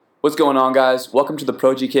What's going on, guys? Welcome to the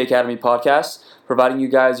Pro GK Academy podcast, providing you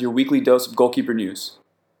guys your weekly dose of goalkeeper news.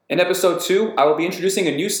 In episode 2, I will be introducing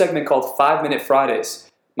a new segment called 5-Minute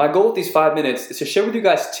Fridays. My goal with these 5 minutes is to share with you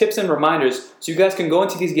guys tips and reminders so you guys can go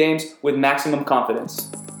into these games with maximum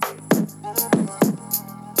confidence.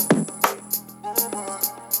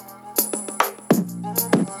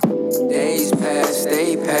 Days pass,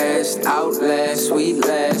 they pass, outlast, sweet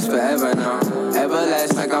last, forever now.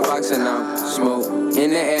 Everlast like I'm boxing out. Smoke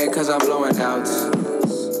in the air cause I'm blowing out.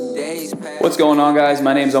 Days pass. What's going on, guys?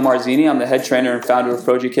 My name is Omar Zini. I'm the head trainer and founder of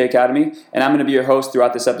Pro GK Academy, and I'm going to be your host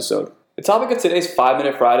throughout this episode. The topic of today's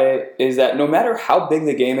 5-Minute Friday is that no matter how big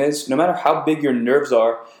the game is, no matter how big your nerves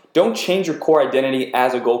are, don't change your core identity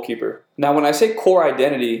as a goalkeeper. Now, when I say core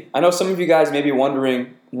identity, I know some of you guys may be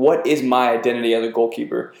wondering, what is my identity as a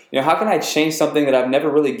goalkeeper? How can I change something that I've never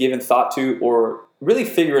really given thought to or really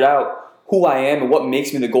figured out who I am and what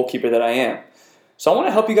makes me the goalkeeper that I am? So I want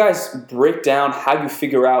to help you guys break down how you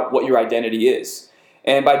figure out what your identity is.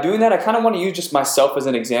 And by doing that, I kind of want to use just myself as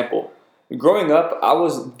an example. Growing up, I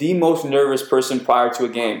was the most nervous person prior to a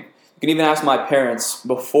game. You can even ask my parents.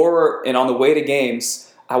 Before and on the way to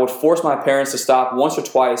games, I would force my parents to stop once or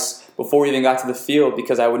twice before we even got to the field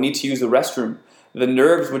because I would need to use the restroom. The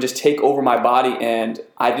nerves would just take over my body and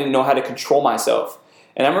I didn't know how to control myself.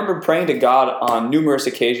 And I remember praying to God on numerous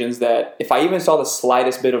occasions that if I even saw the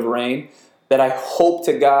slightest bit of rain, that I hope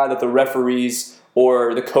to God that the referees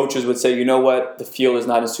or the coaches would say, you know what, the field is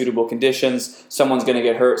not in suitable conditions, someone's going to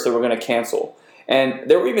get hurt, so we're going to cancel. And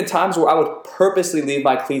there were even times where I would purposely leave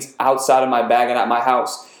my cleats outside of my bag and at my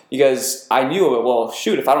house because I knew, well,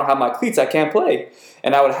 shoot, if I don't have my cleats, I can't play.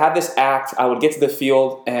 And I would have this act, I would get to the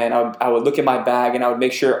field, and I would look at my bag, and I would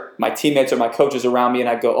make sure my teammates or my coaches around me, and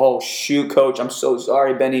I'd go, oh, shoot, coach, I'm so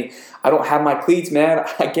sorry, Benny. I don't have my cleats, man.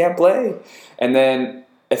 I can't play. And then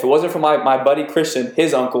if it wasn't for my buddy Christian,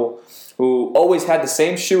 his uncle, who always had the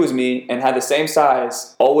same shoe as me and had the same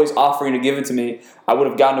size, always offering to give it to me, I would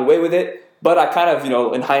have gotten away with it. But I kind of,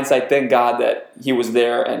 in hindsight, thank God that he was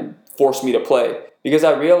there and forced me to play. Because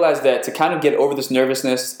I realized that to kind of get over this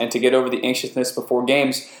nervousness and to get over the anxiousness before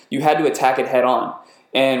games, you had to attack it head on.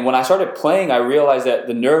 And when I started playing, I realized that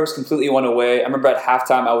the nerves completely went away. I remember at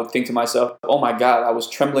halftime, I would think to myself, oh my God, I was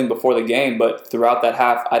trembling before the game, but throughout that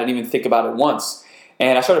half, I didn't even think about it once.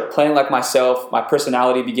 And I started playing like myself, my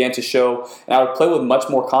personality began to show, and I would play with much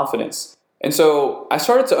more confidence. And so I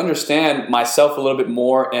started to understand myself a little bit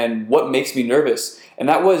more and what makes me nervous. And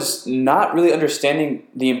that was not really understanding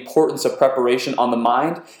the importance of preparation on the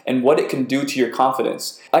mind and what it can do to your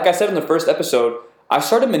confidence. Like I said in the first episode, I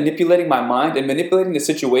started manipulating my mind and manipulating the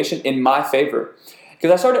situation in my favor. Because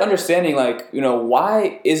I started understanding,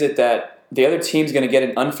 why is it that the other team's going to get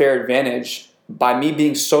an unfair advantage by me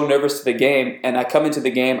being so nervous to the game, and I come into the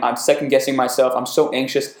game, I'm second-guessing myself, I'm so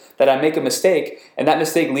anxious that I make a mistake, and that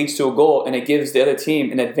mistake leads to a goal, and it gives the other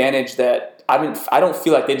team an advantage that I don't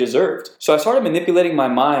feel like they deserved. So I started manipulating my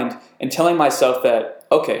mind and telling myself that,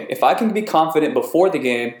 okay, if I can be confident before the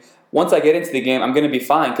game, once I get into the game, I'm going to be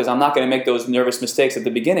fine because I'm not going to make those nervous mistakes at the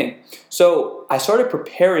beginning. So I started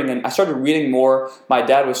preparing and I started reading more. My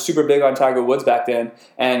dad was super big on Tiger Woods back then,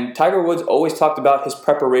 and Tiger Woods always talked about his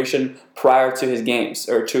preparation prior to his games,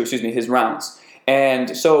 his rounds.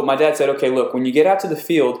 And so my dad said, okay, look, when you get out to the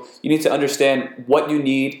field, you need to understand what you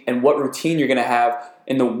need and what routine you're going to have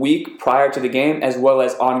in the week prior to the game as well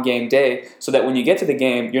as on game day so that when you get to the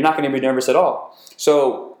game, you're not going to be nervous at all.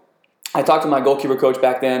 So I talked to my goalkeeper coach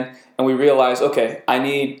back then, and we realized, okay, I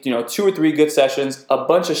need 2 or 3 good sessions, a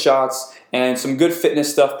bunch of shots, and some good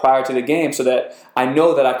fitness stuff prior to the game so that I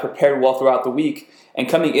know that I prepared well throughout the week. And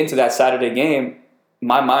coming into that Saturday game,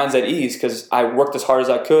 my mind's at ease because I worked as hard as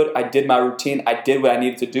I could. I did my routine. I did what I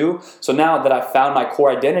needed to do. So now that I found my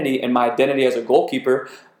core identity and my identity as a goalkeeper,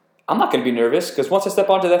 I'm not going to be nervous because once I step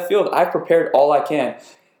onto that field, I've prepared all I can.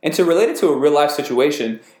 And to relate it to a real-life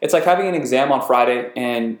situation, it's like having an exam on Friday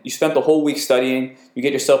and you spent the whole week studying, you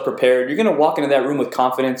get yourself prepared, you're going to walk into that room with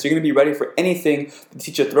confidence, you're going to be ready for anything the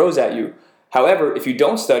teacher throws at you. However, if you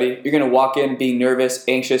don't study, you're going to walk in being nervous,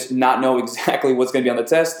 anxious, not know exactly what's going to be on the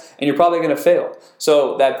test, and you're probably going to fail.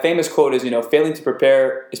 So that famous quote is, failing to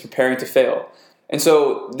prepare is preparing to fail. And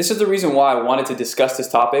so this is the reason why I wanted to discuss this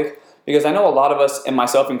topic, because I know a lot of us, and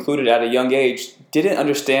myself included at a young age, didn't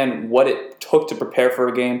understand what it took to prepare for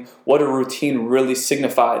a game, what a routine really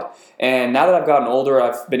signified. And now that I've gotten older,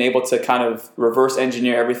 I've been able to kind of reverse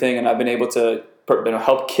engineer everything, and I've been able to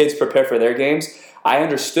help kids prepare for their games. I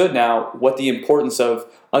understood now what the importance of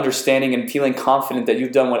understanding and feeling confident that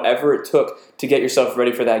you've done whatever it took to get yourself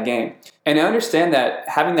ready for that game. And I understand that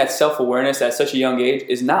having that self-awareness at such a young age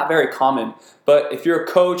is not very common. But if you're a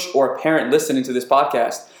coach or a parent listening to this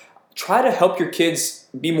podcast, try to help your kids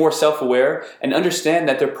be more self-aware and understand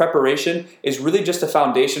that their preparation is really just a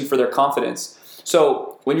foundation for their confidence.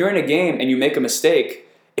 So when you're in a game and you make a mistake,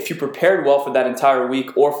 if you prepared well for that entire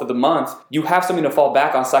week or for the month, you have something to fall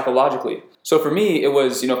back on psychologically. So for me, it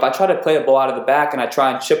was, if I try to play a ball out of the back and I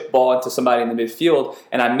try and chip the ball into somebody in the midfield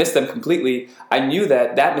and I miss them completely, I knew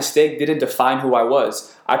that that mistake didn't define who I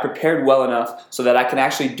was. I prepared well enough so that I can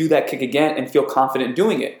actually do that kick again and feel confident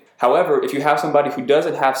doing it. However, if you have somebody who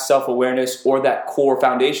doesn't have self-awareness or that core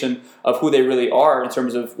foundation of who they really are in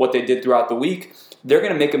terms of what they did throughout the week, they're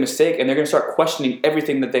going to make a mistake and they're going to start questioning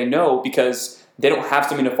everything that they know because they don't have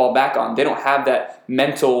something to fall back on. They don't have that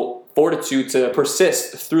mental fortitude to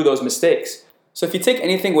persist through those mistakes. So if you take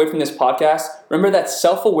anything away from this podcast, remember that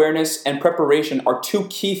self-awareness and preparation are two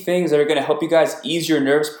key things that are going to help you guys ease your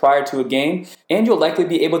nerves prior to a game, and you'll likely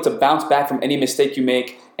be able to bounce back from any mistake you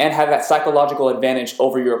make and have that psychological advantage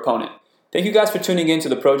over your opponent. Thank you guys for tuning in to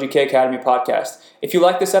the Pro GK Academy podcast. If you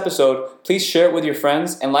like this episode, please share it with your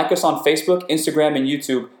friends and like us on Facebook, Instagram, and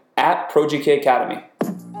YouTube at Pro GK Academy.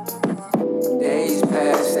 Days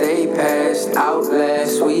pass, they pass,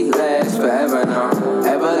 outlast, sweet last, forever now.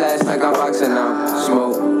 Everlast like I'm boxing out.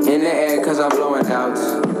 Smoke in the air cause I'm blowing out.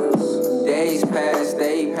 Days pass,